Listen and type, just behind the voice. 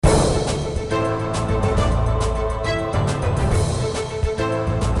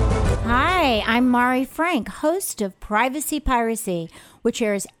I'm Mari Frank, host of Privacy Piracy, which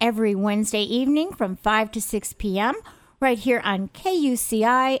airs every Wednesday evening from 5 to 6 p.m. right here on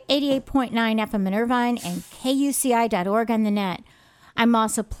KUCI 88.9 FM in Irvine and KUCI.org on the net. I'm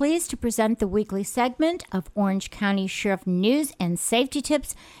also pleased to present the weekly segment of Orange County Sheriff News and Safety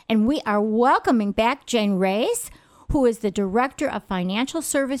Tips, and we are welcoming back Jane Reyes, who is the Director of Financial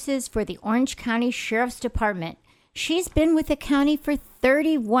Services for the Orange County Sheriff's Department. She's been with the county for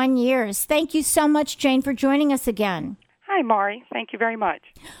 31 years. Thank you so much, Jane, for joining us again. Hi, Mari. Thank you very much.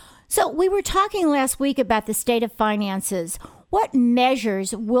 So we were talking last week about the state of finances. What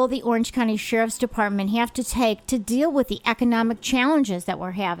measures will the Orange County Sheriff's Department have to take to deal with the economic challenges that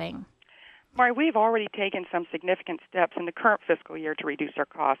we're having? Mari, we've already taken some significant steps in the current fiscal year to reduce our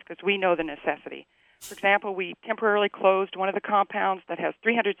costs because we know the necessity. For example, we temporarily closed one of the compounds that has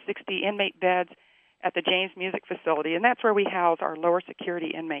 360 inmate beds at the James Music Facility, and that's where we house our lower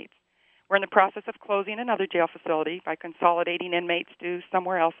security inmates. We're in the process of closing another jail facility by consolidating inmates to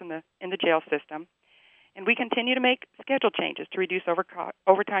somewhere else in the jail system. And we continue to make schedule changes to reduce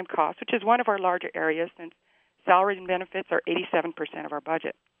overtime costs, which is one of our larger areas since salaries and benefits are 87% of our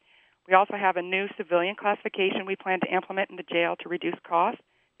budget. We also have a new civilian classification we plan to implement in the jail to reduce costs,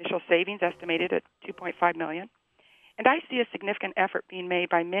 initial savings estimated at $2.5 million. And I see a significant effort being made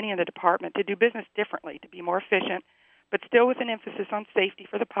by many in the department to do business differently, to be more efficient, but still with an emphasis on safety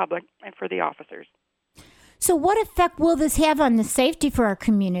for the public and for the officers. So what effect will this have on the safety for our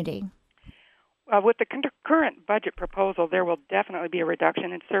community? With the current budget proposal, there will definitely be a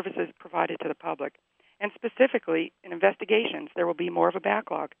reduction in services provided to the public. And specifically, in investigations, there will be more of a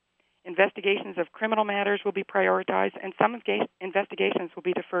backlog. Investigations of criminal matters will be prioritized, and some investigations will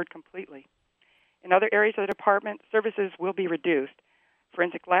be deferred completely. In other areas of the department, services will be reduced.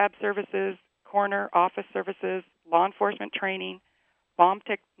 Forensic lab services, coroner office services, law enforcement training, bomb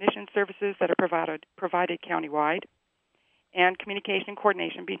technician services that are provided countywide, and communication and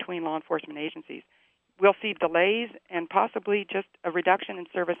coordination between law enforcement agencies. We'll see delays and possibly just a reduction in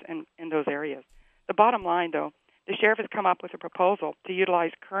service in those areas. The bottom line, though, the sheriff has come up with a proposal to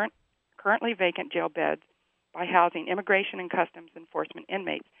utilize currently vacant jail beds by housing immigration and customs enforcement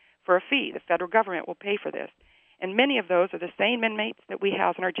inmates for a fee. The federal government will pay for this. And many of those are the same inmates that we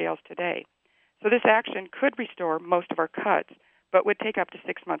house in our jails today. So this action could restore most of our cuts, but would take up to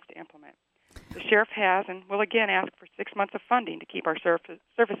 6 months to implement. The sheriff has and will again ask for 6 months of funding to keep our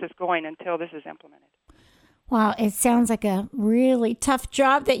services going until this is implemented. Wow, it sounds like a really tough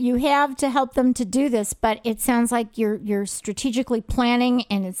job that you have to help them to do this, but it sounds like you're strategically planning,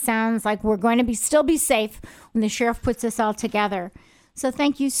 and it sounds like we're going to still be safe when the sheriff puts this all together. So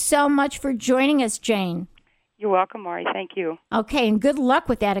thank you so much for joining us, Jane. You're welcome, Mari. Thank you. Okay, and good luck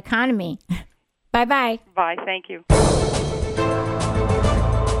with that economy. Bye-bye. Bye. Thank you.